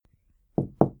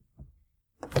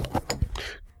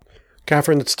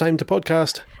Catherine, it's time to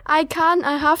podcast. I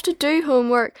have to do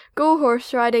homework, go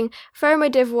horse riding, faire my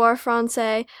devoir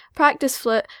français, practice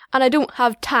flute, and I don't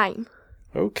have time.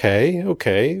 Okay.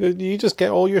 You just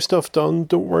get all your stuff done.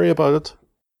 Don't worry about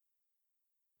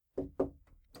it.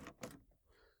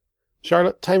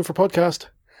 Charlotte, time for podcast.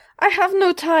 I have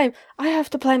no time. I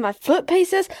have to play my flute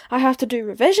pieces, I have to do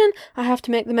revision, I have to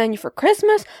make the menu for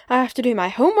Christmas, I have to do my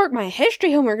homework, my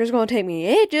history homework is going to take me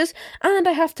ages, and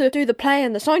I have to do the play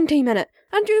and the sound team in it.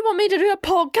 And you want me to do a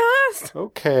podcast?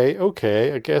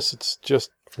 Okay. I guess it's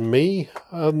just me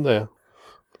and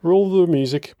roll the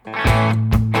music.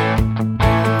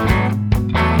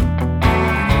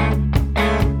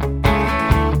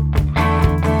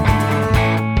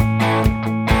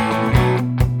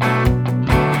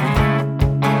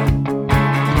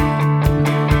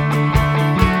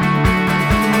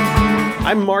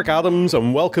 I'm Mark Adams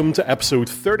and welcome to episode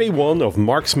 31 of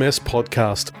Marksmess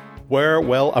podcast, where,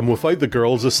 well, I'm without the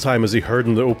girls this time, as you heard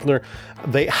in the opener.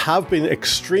 They have been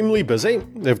extremely busy.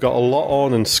 They've got a lot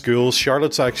on in school.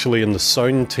 Charlotte's actually in the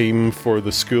sound team for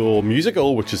the school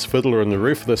musical, which is Fiddler on the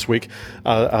Roof this week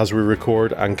as we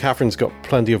record, and Catherine's got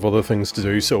plenty of other things to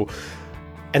do. So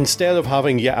instead of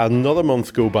having yet another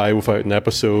month go by without an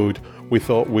episode, we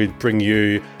thought we'd bring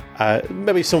you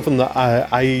maybe something that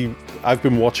I've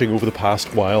been watching over the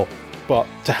past while. But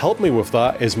to help me with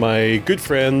that is my good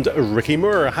friend Ricky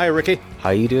Moore. Hi, Ricky. How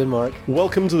you doing, Mark?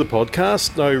 Welcome to the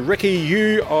podcast. Now, Ricky,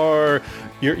 you're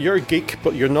a geek,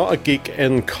 but you're not a geek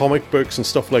in comic books and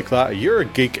stuff like that. You're a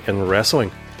geek in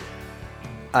wrestling.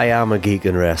 I am a geek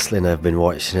in wrestling. I've been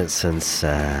watching it since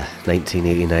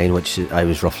 1989, which I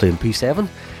was roughly in P7.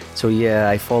 So yeah,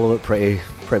 I follow it pretty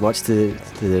much to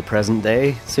the present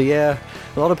day. So yeah,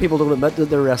 a lot of people don't admit that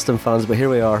they're wrestling fans, but here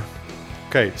we are.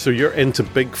 Okay, so you're into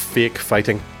big fake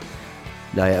fighting.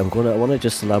 Now, I want to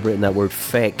just elaborate on that word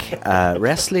fake.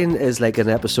 Wrestling is like an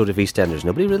episode of EastEnders.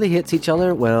 Nobody really hates each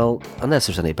other, well, unless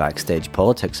there's any backstage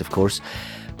politics, of course.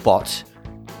 But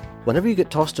whenever you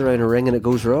get tossed around a ring and it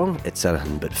goes wrong, it's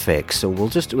anything but fake. So we'll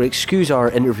excuse our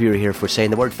interviewer here for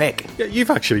saying the word fake. Yeah,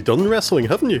 you've actually done wrestling,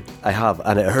 haven't you? I have,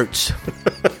 and it hurts.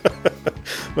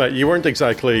 Right, you weren't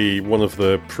exactly one of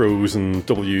the pros in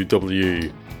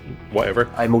WWE, whatever.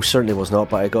 I most certainly was not,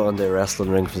 but I got on the wrestling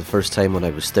ring for the first time when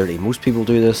I was 30. Most people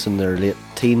do this in their late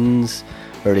teens,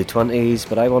 early 20s,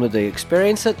 but I wanted to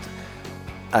experience it,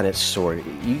 and it's sore.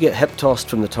 You get hip tossed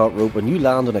from the top rope, and you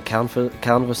land on a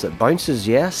canvas that bounces,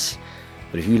 yes,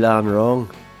 but if you land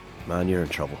wrong, man, you're in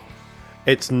trouble.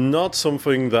 It's not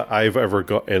something that I've ever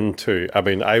got into. I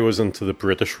mean, I was into the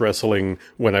British wrestling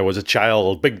when I was a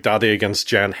child, Big Daddy against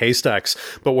Giant Haystacks,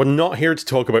 but we're not here to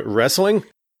talk about wrestling.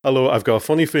 Although I've got a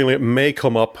funny feeling it may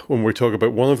come up when we talk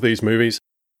about one of these movies.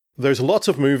 There's lots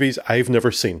of movies I've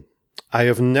never seen. I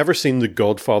have never seen the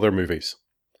Godfather movies.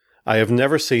 I have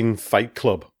never seen Fight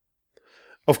Club.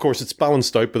 Of course, it's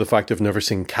balanced out by the fact I've never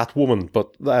seen Catwoman,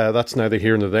 but that's neither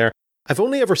here nor there. I've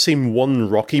only ever seen one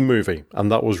Rocky movie,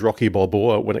 and that was Rocky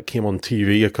Balboa when it came on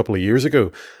TV a couple of years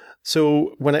ago.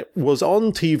 So when it was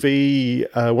on TV,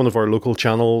 one of our local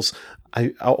channels,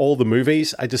 all the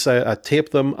movies, I decided I'd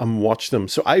tape them and watch them.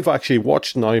 So I've actually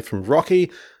watched now from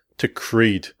Rocky to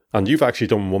Creed. And you've actually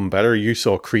done one better. You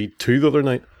saw Creed 2 the other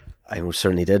night. I most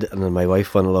certainly did. And then my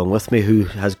wife went along with me, who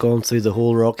has gone through the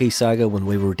whole Rocky saga when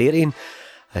we were dating.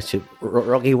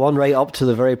 Rocky 1 right up to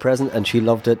the very present, and she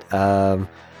loved it.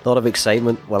 A lot of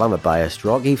excitement. Well, I'm a biased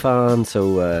Rocky fan,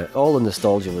 so all the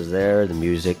nostalgia was there, the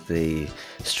music, the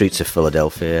streets of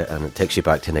Philadelphia, and it takes you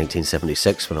back to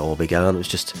 1976 when it all began. It was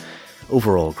just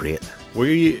overall great. Were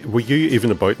you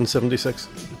even about in 76?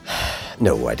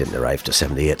 No, I didn't arrive to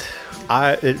 78.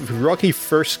 Rocky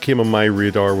first came on my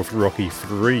radar with Rocky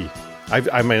 3.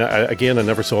 I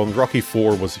never saw him. Rocky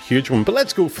 4 was a huge one, but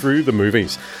let's go through the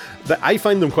movies. I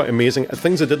find them quite amazing.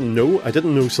 Things I didn't know. I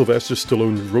didn't know Sylvester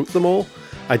Stallone wrote them all.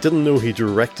 I didn't know he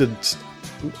directed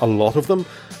a lot of them.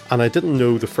 And I didn't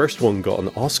know the first one got an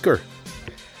Oscar.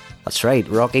 That's right.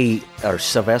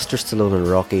 Sylvester Stallone and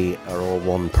Rocky are all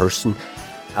one person.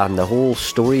 And the whole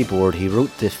storyboard, he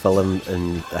wrote the film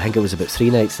in, I think it was about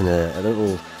 3 nights in a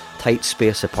little tight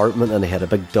space apartment, and he had a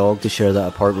big dog to share that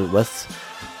apartment with.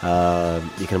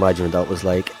 You can imagine what that was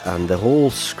like. And the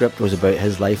whole script was about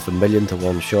his life, a million to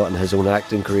one shot, and his own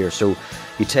acting career. So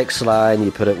you take Sly and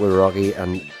you put it with Rocky,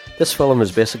 and this film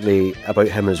is basically about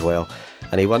him as well.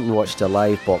 And he went and watched a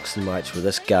live boxing match where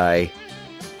this guy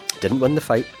didn't win the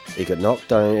fight. He got knocked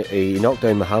down. He knocked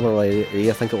down Muhammad Ali,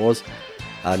 I think it was.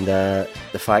 And the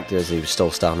fact is, he was still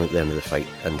standing at the end of the fight,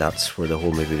 and that's where the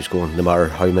whole movie was going. No matter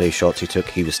how many shots he took,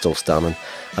 he was still standing,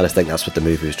 and I think that's what the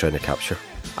movie was trying to capture.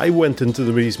 I went into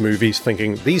these movies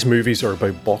thinking these movies are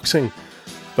about boxing,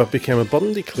 but became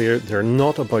abundantly clear they're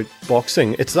not about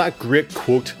boxing. It's that great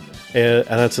quote,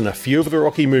 and it's in a few of the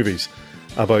Rocky movies,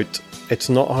 about it's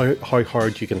not how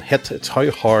hard you can hit, it's how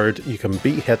hard you can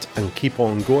be hit and keep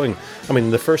on going. I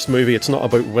mean, the first movie, it's not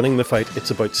about winning the fight,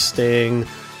 it's about staying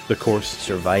the course.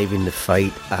 Surviving the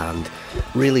fight and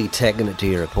really taking it to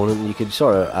your opponent. And you could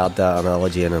sort of add that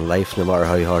analogy in life, no matter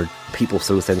how hard people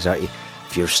throw things at you,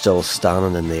 if you're still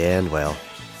standing in the end, well,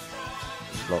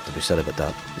 there's a lot to be said about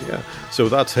that. Yeah, so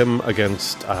that's him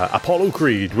against Apollo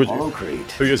Creed,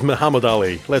 who is Muhammad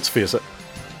Ali, let's face it.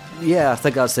 Yeah, I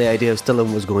think that's the idea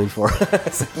Stallone was going for.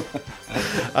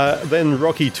 Then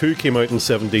Rocky 2 came out in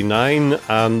 1979,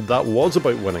 and that was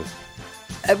about winning.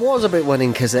 It was about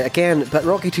winning, because again, but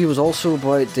Rocky 2 was also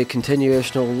about the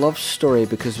continuational love story,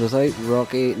 because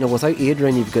without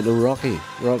Adrian, you've got no Rocky.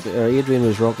 Adrian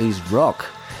was Rocky's rock,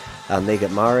 and they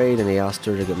get married, and he asked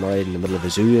her to get married in the middle of a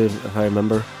zoo, if I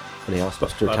remember. And he asked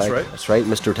Mr. Tiger. Right. That's right,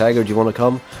 Mr. Tiger, do you want to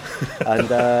come? And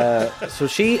so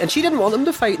she didn't want him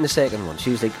to fight in the second one. She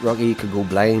was like, Rocky could go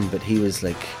blind, but he was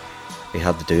like, he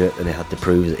had to do it, and he had to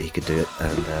prove that he could do it.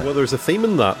 And well, there's a theme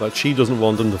in that she doesn't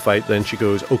want him to fight, then she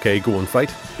goes, okay, go and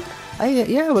fight.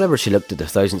 Whenever she looked at the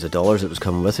thousands of dollars that was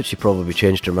coming with it, she probably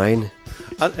changed her mind.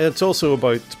 And it's also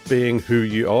about being who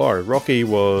you are. Rocky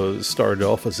started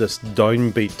off as this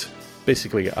downbeat,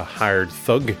 basically a hired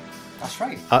thug. That's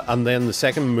right. And then the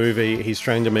second movie, he's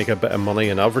trying to make a bit of money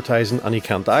in advertising, and he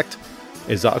can't act.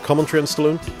 Is that a commentary on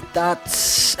Stallone?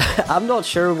 I'm not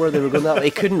sure where they were going that way.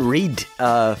 He couldn't read.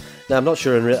 Now, I'm not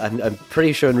sure. I'm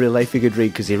pretty sure in real life he could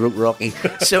read, because he wrote Rocky.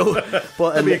 So,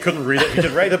 but maybe he couldn't read it. He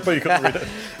could write it, but he couldn't read it.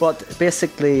 But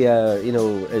basically,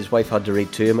 his wife had to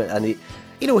read to him, and he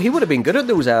would have been good at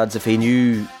those ads if he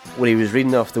knew when he was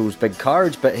reading off those big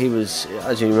cards. But he was,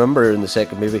 as you remember in the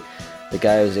second movie, the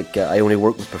guy was like, I only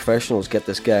work with professionals, get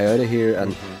this guy out of here.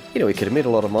 And, he could have made a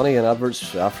lot of money in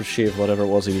adverts, aftershave, whatever it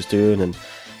was he was doing. And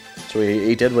so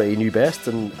he did what he knew best.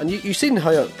 And you seen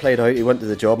how it played out. He went to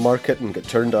the job market and got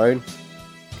turned down.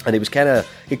 And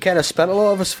he kind of spent a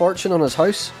lot of his fortune on his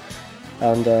house.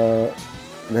 And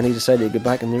then he decided to get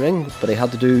back in the ring. But he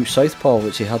had to do southpaw,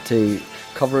 which he had to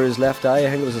cover his left eye. I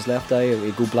think it was his left eye,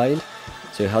 he'd go blind.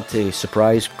 So he had to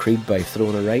surprise Creed by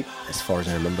throwing a right, as far as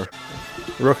I remember.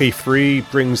 Rocky 3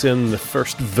 brings in the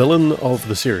first villain of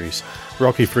the series.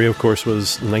 Rocky 3, of course,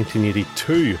 was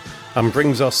 1982, and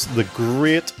brings us the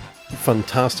great,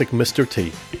 fantastic Mr.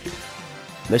 T.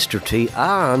 Mr. T,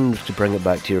 and to bring it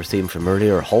back to your theme from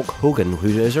earlier, Hulk Hogan, who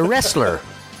is a wrestler.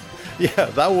 Yeah,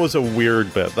 that was a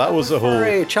weird bit. That was a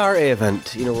whole charity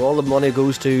event. All the money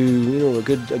goes to a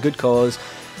good cause.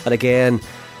 And again,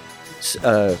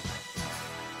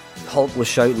 Hulk was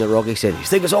shouting at Rocky, saying, "You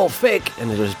think it's all fake?"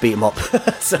 And they just beat him up.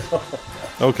 So.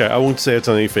 Okay, I won't say it's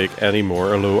any fake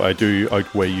anymore, although I do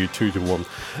outweigh you 2-1.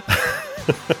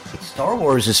 Star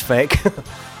Wars is fake.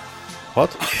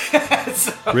 What?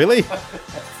 Really?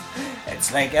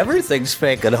 It's like everything's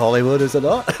fake in Hollywood, is it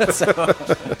not?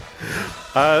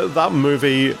 That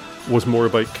movie was more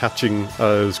about catching,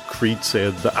 as Creed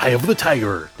said, the eye of the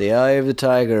tiger. The eye of the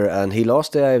tiger, and he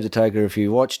lost the eye of the tiger. If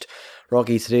you watched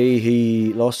Rocky 3,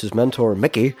 he lost his mentor,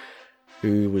 Mickey,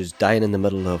 who was dying in the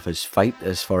middle of his fight,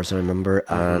 as far as I remember,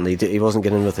 and he wasn't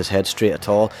getting with his head straight at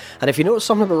all. And if you notice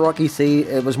something about Rocky 3,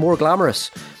 it was more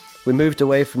glamorous. We moved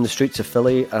away from the streets of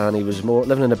Philly, and he was more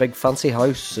living in a big fancy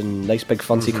house and nice big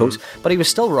fancy coats, but he was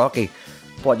still Rocky.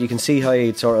 But you can see how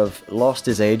he'd sort of lost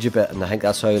his edge a bit, and I think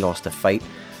that's how he lost the fight.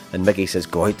 And Mickey says,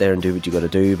 go out there and do what you got to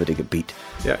do, but he got beat.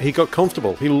 Yeah, he got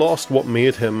comfortable. He lost what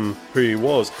made him who he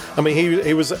was. I mean,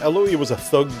 he was, although he was a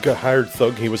thug, a hired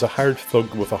thug, he was a hired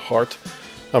thug with a heart.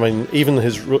 I mean, even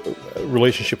his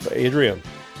relationship with Adrian,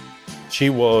 she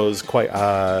was quite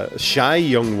a shy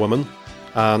young woman,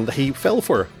 and he fell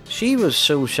for her. She was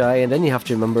so shy, and then you have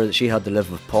to remember that she had to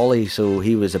live with Paulie, so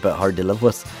he was a bit hard to live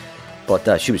with.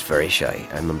 But she was very shy.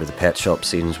 I remember the pet shop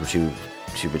scenes where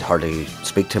she would hardly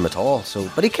speak to him at all.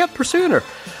 But he kept pursuing her.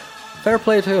 Fair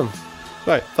play to him.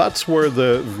 Right, that's where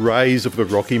the rise of the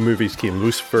Rocky movies came,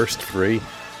 those first three.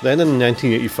 Then in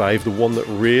 1985, the one that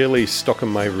really stuck on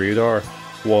my radar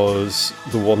was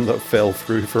the one that fell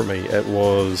through for me. It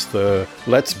was the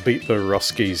let's beat the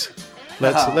Ruskies.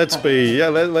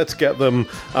 Let's get them,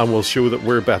 and we'll show that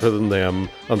we're better than them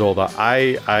and all that.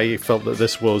 I felt that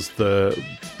this was the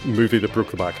movie that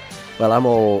broke the back.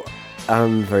 Well,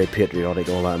 I'm very patriotic,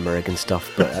 all that American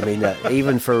stuff, but I mean,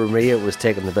 even for me, it was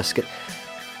taking the biscuit.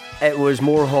 It was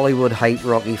more Hollywood hype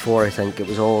Rocky 4, I think. It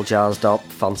was all jazzed up,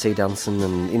 fancy dancing,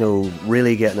 and,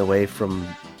 really getting away from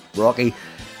Rocky.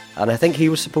 And I think he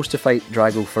was supposed to fight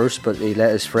Drago first, but he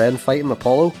let his friend fight him,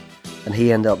 Apollo, and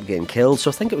he ended up getting killed. So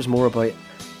I think it was more about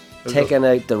taking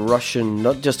out the Russian,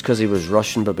 not just because he was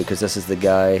Russian, but because this is the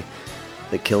guy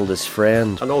that killed his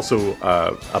friend. And also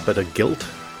a bit of guilt.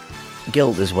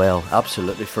 Guilt as well,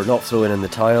 absolutely, for not throwing in the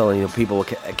towel. And, you know, people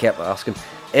kept asking,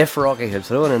 if Rocky had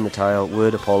thrown in the towel,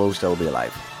 would Apollo still be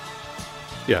alive?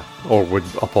 Yeah, or would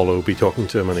Apollo be talking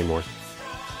to him anymore?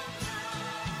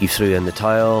 He threw in the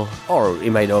towel, or he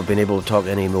might not have been able to talk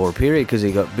anymore, period, because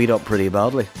he got beat up pretty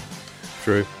badly.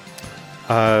 True.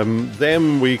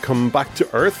 Then we come back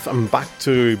to Earth and back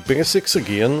to basics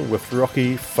again with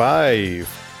Rocky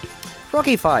 5.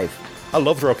 Rocky 5. I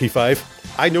love Rocky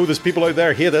 5. I know there's people out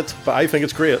there hate it, but I think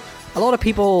it's great. A lot of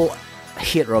people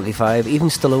hate Rocky 5. Even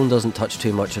Stallone doesn't touch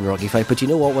too much on Rocky 5. But you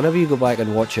know what? Whenever you go back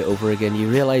and watch it over again, you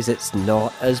realise it's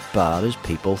not as bad as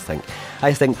people think.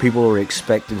 I think people were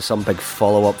expecting some big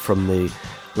follow-up from the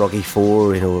Rocky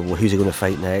 4, you know, who's he going to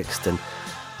fight next? And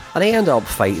he ended up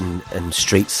fighting in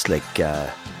streets like,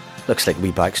 looks like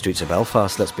wee back streets of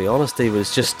Belfast, let's be honest. He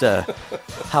was just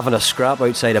having a scrap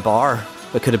outside a bar.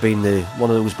 It could have been one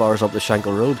of those bars up the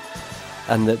Shankill Road.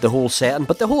 And the whole setting,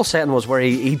 but the whole setting was where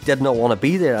he did not want to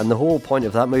be there, and the whole point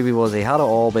of that movie was he had it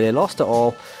all, but he lost it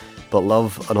all, but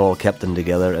love and all kept them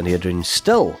together, and Adrian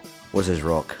still was his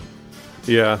rock.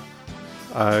 Yeah,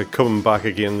 coming back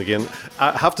again and again.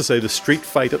 I have to say the street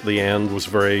fight at the end was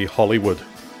very Hollywood,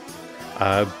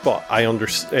 but I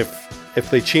understand if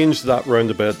they changed that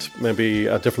round a bit, maybe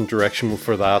a different direction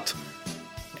for that,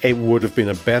 it would have been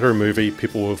a better movie,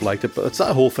 people would have liked it, but it's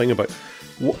that whole thing about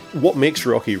what makes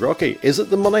Rocky Rocky? Is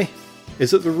it the money?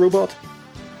 Is it the robot?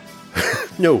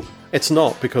 No, it's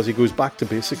not, because he goes back to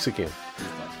basics again.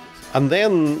 And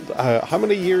then, how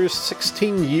many years?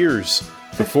 16 years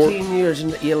before... 15 years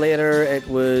later, it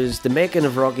was the making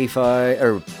of Rocky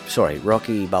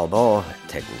Balboa,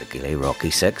 technically Rocky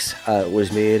 6,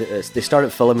 was made. They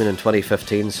started filming in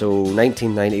 2015, so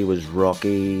 1990 was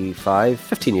Rocky 5,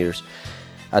 15 years.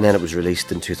 And then it was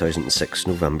released in 2006,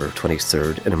 November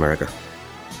 23rd in America.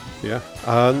 Yeah,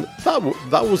 and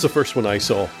that was the first one I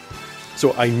saw.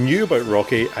 So I knew about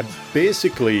Rocky. I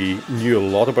basically knew a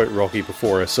lot about Rocky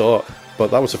before I saw it, but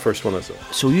that was the first one I saw.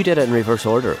 So you did it in reverse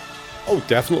order? Oh,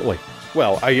 definitely.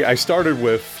 Well, I started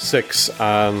with 6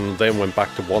 and then went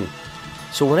back to 1.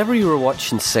 So whenever you were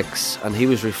watching 6 and he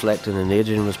was reflecting on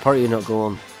Adrian, was part of you not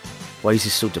going, why is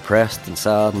he so depressed and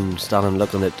sad and standing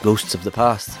looking at ghosts of the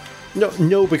past?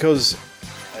 No, because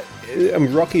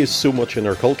Rocky is so much in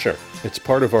our culture. It's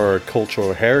part of our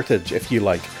cultural heritage, if you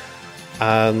like.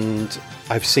 And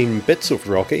I've seen bits of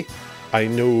Rocky. I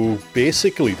know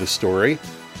basically the story.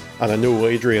 And I know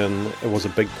Adrian was a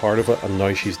big part of it, and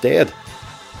now she's dead.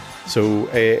 So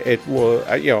it was,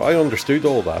 I understood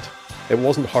all that. It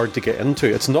wasn't hard to get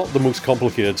into. It's not the most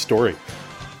complicated story.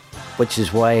 Which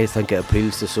is why I think it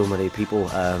appeals to so many people.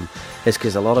 It's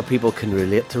because a lot of people can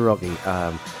relate to Rocky.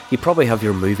 You probably have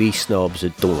your movie snobs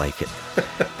that don't like it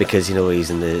because, you know, he's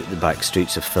in the back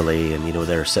streets of Philly and, you know,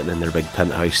 they're sitting in their big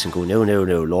penthouse and go, no,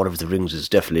 Lord of the Rings is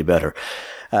definitely better.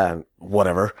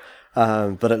 Whatever.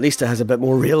 But at least it has a bit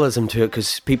more realism to it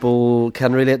because people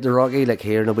can relate to Rocky. Like,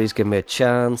 here, nobody's giving me a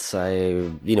chance. I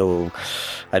don't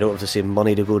have the same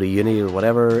money to go to uni or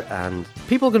whatever. And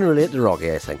people can relate to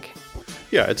Rocky, I think.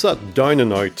 Yeah, it's that down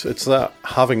and out. It's that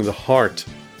having the heart,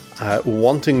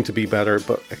 wanting to be better,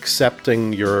 but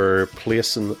accepting your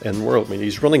place in the world. I mean,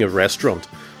 he's running a restaurant,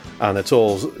 and it's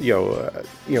all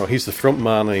he's the front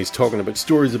man, and he's talking about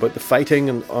stories about the fighting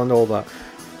and all that.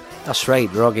 That's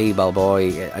right, Rocky Balboa,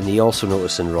 and you also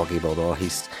notice in Rocky Balboa,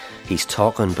 he's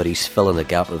talking, but he's filling a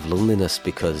gap of loneliness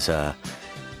because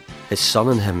his son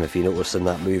and him, if you notice in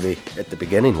that movie at the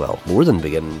beginning, well, more than the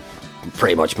beginning,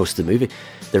 pretty much most of the movie,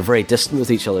 they're very distant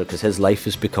with each other because his life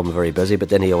has become very busy, but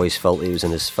then he always felt he was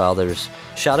in his father's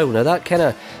shadow. Now that kind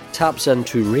of taps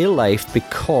into real life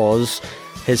because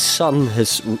his son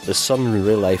in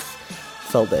real life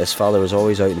felt that his father was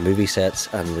always out in movie sets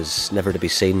and was never to be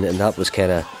seen, and that was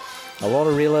kind of a lot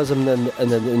of realism in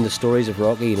the stories of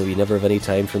Rocky. You know, you never have any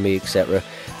time for me, etc.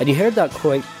 And you heard that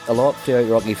quite a lot throughout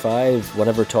Rocky 5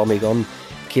 whenever Tommy Gunn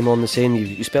came on the scene.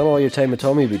 You spend all your time with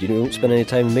Tommy, but you don't spend any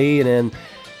time with me. And then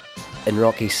in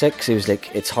Rocky 6, he was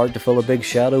like, it's hard to fill a big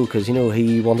shadow because, you know,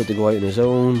 he wanted to go out on his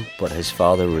own, but his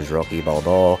father was Rocky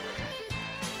Balboa,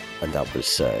 and that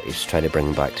was he was trying to bring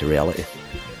him back to reality.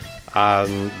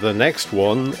 And the next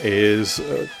one is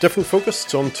different focus.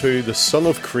 It's onto the Son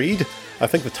of Creed. I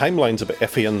think the timeline's a bit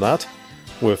iffy in that,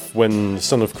 with when the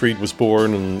Son of Creed was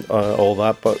born and all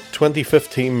that, but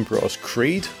 2015 brought us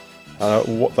Creed.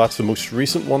 That's the most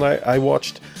recent one I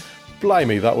watched.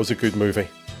 Blimey, that was a good movie.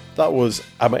 That was,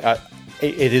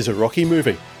 it is a Rocky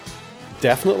movie,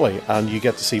 definitely, and you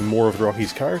get to see more of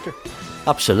Rocky's character.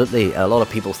 Absolutely. A lot of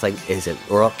people think, is it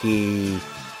Rocky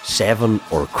 7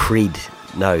 or Creed?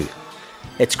 Now,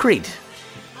 it's Creed.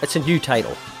 It's a new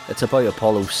title. It's about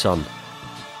Apollo's son.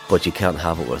 But you can't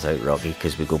have it without Rocky,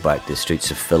 because we go back to the streets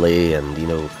of Philly and,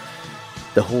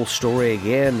 the whole story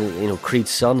again. Creed's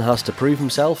son has to prove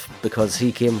himself because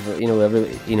he came,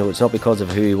 it's not because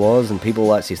of who he was, and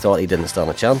people actually thought he didn't stand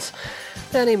a chance.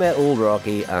 Then he met old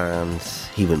Rocky and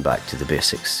he went back to the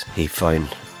basics. He found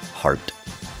heart.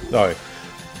 Now,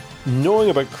 knowing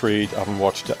about Creed, I haven't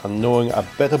watched it, and knowing a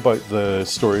bit about the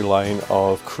storyline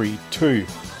of Creed 2,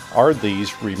 are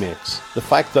these remakes. The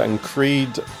fact that in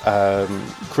Creed,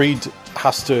 Creed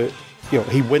has to,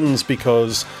 he wins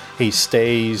because he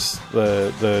stays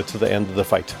to the end of the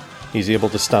fight. He's able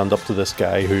to stand up to this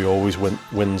guy who always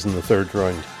wins in the third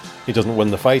round. He doesn't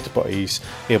win the fight, but he's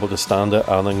able to stand it.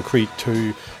 And in Creed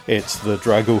 2, it's the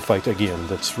Drago fight again.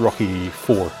 That's Rocky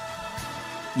 4.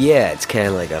 Yeah, it's kind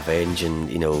of like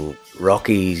avenging,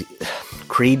 Rocky.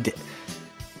 Creed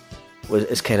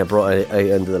is kind of brought out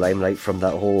into the limelight from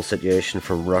that whole situation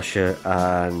from Russia,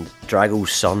 and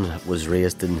Drago's son was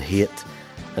raised in hate,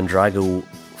 and Drago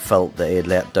felt that he had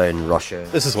let down Russia.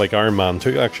 This is like Iron Man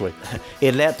 2, actually. He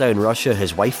had let down Russia,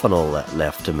 his wife and all that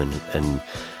left him, and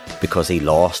because he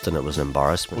lost, and it was an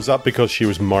embarrassment. Was that because she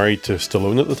was married to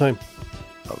Stallone at the time?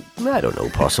 I don't know,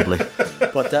 possibly.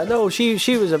 But no, she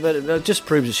was a bit, it just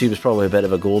proves that she was probably a bit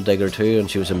of a gold digger too, and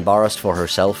she was embarrassed for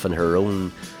herself and her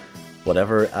own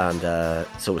whatever, and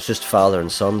so it was just father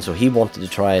and son. So he wanted to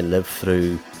try and live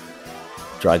through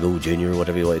Drago Jr.,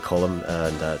 whatever you want to call him,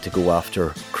 and to go after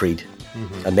Creed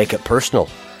and make it personal.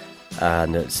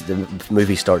 And the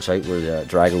movie starts out where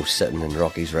Drago's sitting in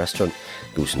Rocky's restaurant,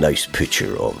 goes, "Nice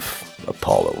picture of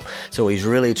Apollo." So he's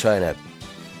really trying to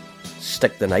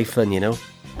stick the knife in,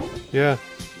 Yeah.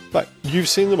 But you've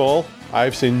seen them all.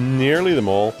 I've seen nearly them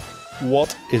all.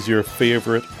 What is your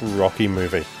favourite Rocky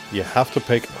movie? You have to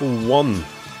pick one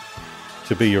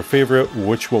to be your favourite.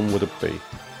 Which one would it be?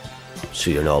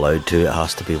 So you're not allowed to. It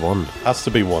has to be one. Has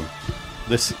to be one.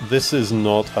 This is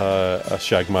not a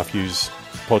Shag Matthews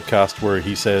podcast where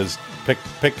he says pick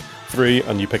 3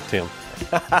 and you pick 10.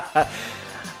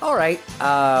 All right.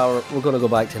 We're going to go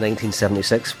back to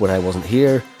 1976 when I wasn't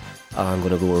here. I'm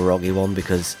going to go with Rocky 1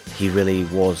 because he really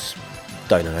was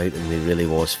down and out, and he really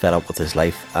was fed up with his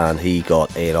life, and he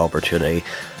got an opportunity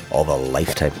of a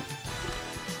lifetime.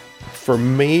 For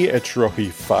me, it's Rocky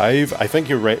 5. I think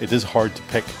you're right, it is hard to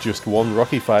pick just one.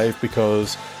 Rocky 5,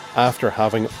 because after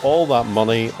having all that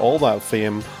money, all that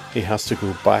fame, he has to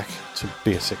go back to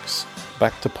basics,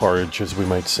 back to porridge, as we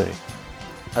might say.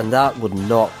 And that would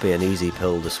not be an easy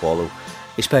pill to swallow,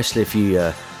 especially if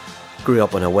you grew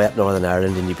up in a wet Northern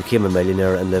Ireland and you became a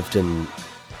millionaire and lived in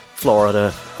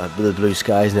Florida with the blue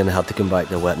skies, and then had to come back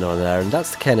to wet Northern Ireland.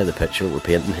 That's the kind of the picture we're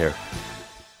painting here.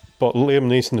 But Liam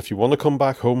Neeson, if you want to come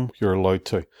back home, you're allowed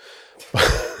to.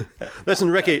 Listen,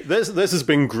 Ricky, this has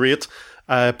been great.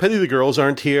 Pity the girls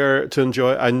aren't here to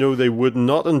enjoy. I know they would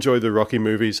not enjoy the Rocky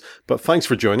movies, but thanks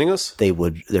for joining us. They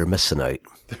would. They're missing out.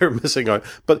 They're missing out.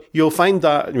 But you'll find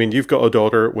that, I mean, you've got a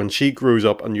daughter, when she grows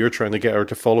up and you're trying to get her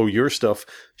to follow your stuff,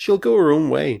 she'll go her own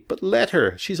way. But let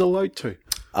her. She's allowed to.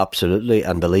 Absolutely.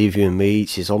 And believe you me,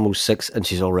 she's almost 6 and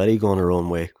she's already gone her own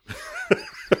way.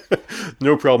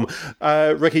 No problem.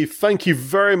 Ricky, thank you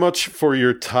very much for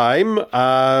your time.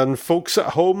 And folks at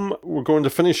home, we're going to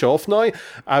finish off now.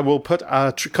 I will put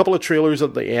a couple of trailers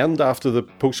at the end after the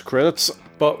post-credits.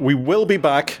 But we will be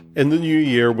back in the new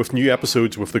year with new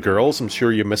episodes with the girls. I'm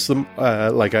sure you miss them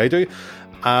like I do.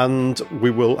 And we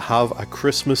will have a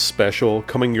Christmas special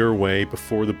coming your way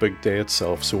before the big day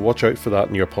itself. So watch out for that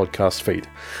in your podcast feed.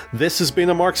 This has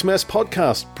been a marksmess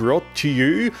podcast brought to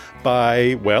you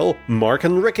by, well, Mark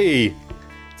and Ricky.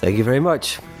 Thank you very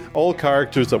much. All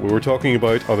characters that we were talking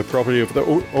about are the property of the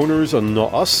owners and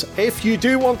not us. If you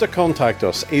do want to contact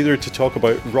us, either to talk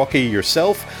about Rocky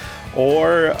yourself,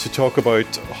 or to talk about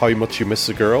how much you miss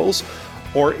the girls,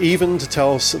 or even to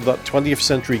tell us that 20th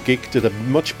Century Geek did a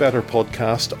much better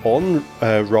podcast on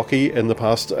Rocky in the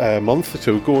past month.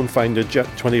 So go and find a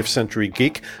 20th Century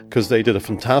Geek, because they did a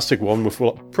fantastic one with,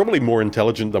 well, probably more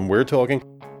intelligent than we're talking.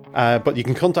 But you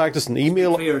can contact us an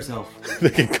email. For yourself. They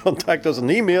can contact us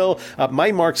an email at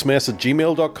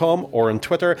mymarksmess@gmail.com, or on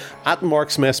Twitter at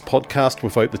marksmesspodcast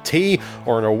without the T,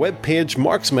 or on our webpage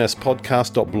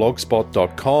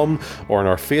marksmesspodcast.blogspot.com, or on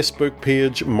our Facebook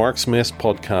page Marksmess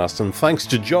Podcast. And thanks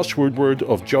to Josh Woodward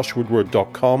of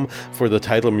joshwoodward.com for the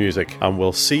title music. And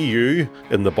we'll see you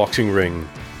in the boxing ring.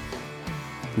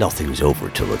 Nothing's over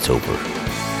till it's over.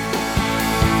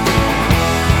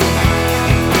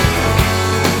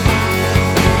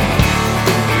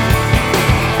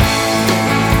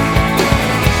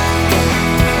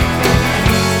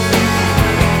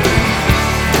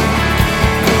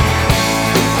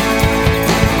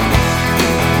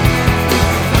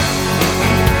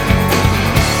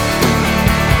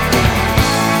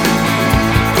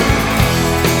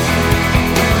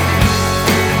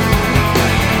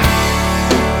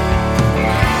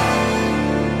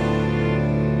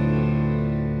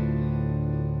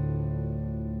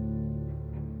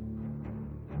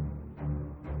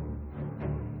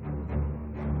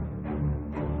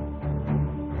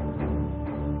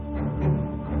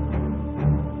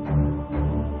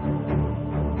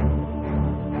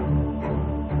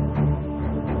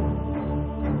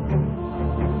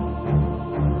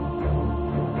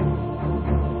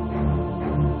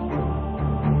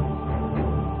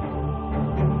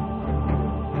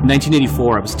 In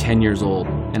 1984, I was 10 years old,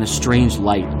 and a strange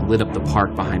light lit up the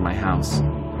park behind my house.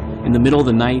 In the middle of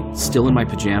the night, still in my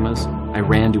pajamas, I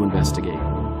ran to investigate.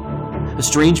 A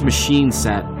strange machine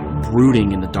sat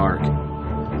brooding in the dark.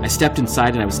 I stepped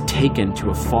inside and I was taken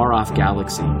to a far-off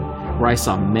galaxy where I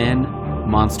saw men,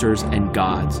 monsters, and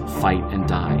gods fight and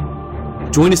die.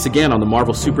 Join us again on the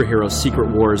Marvel Superheroes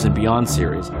Secret Wars and Beyond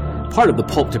series, part of the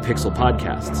Pulp to Pixel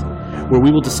podcasts, where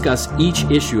we will discuss each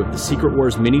issue of the Secret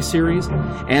Wars miniseries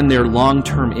and their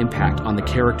long-term impact on the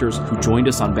characters who joined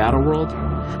us on Battleworld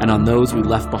and on those we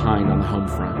left behind on the home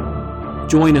front.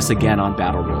 Join us again on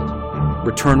Battleworld.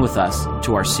 Return with us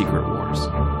to our Secret Wars.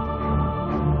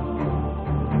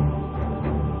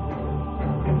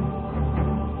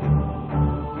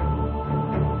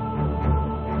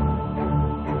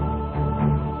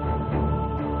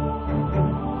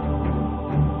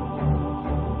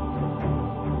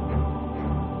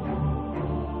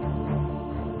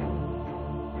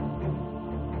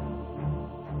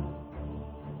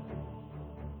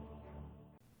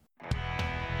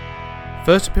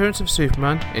 First appearance of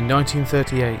Superman in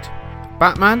 1938,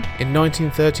 Batman in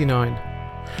 1939,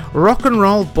 rock and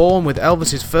roll born with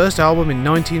Elvis's first album in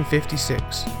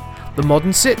 1956, the modern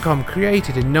sitcom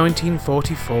created in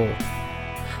 1944.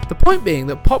 The point being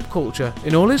that pop culture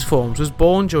in all its forms was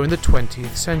born during the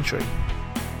 20th century.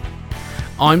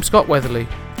 I'm Scott Weatherly,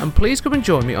 and please come and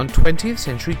join me on 20th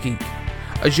Century Geek,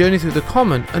 a journey through the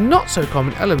common and not so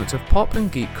common elements of pop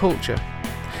and geek culture.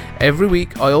 Every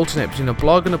week I alternate between a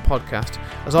blog and a podcast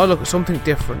as I look at something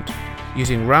different,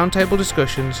 using roundtable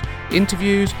discussions,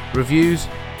 interviews, reviews,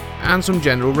 and some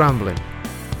general rambling.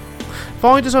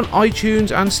 Find us on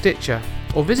iTunes and Stitcher,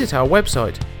 or visit our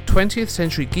website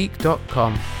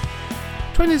 20thcenturygeek.com.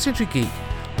 20th Century Geek,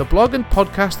 the blog and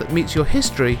podcast that meets your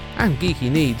history and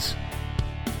geeky needs.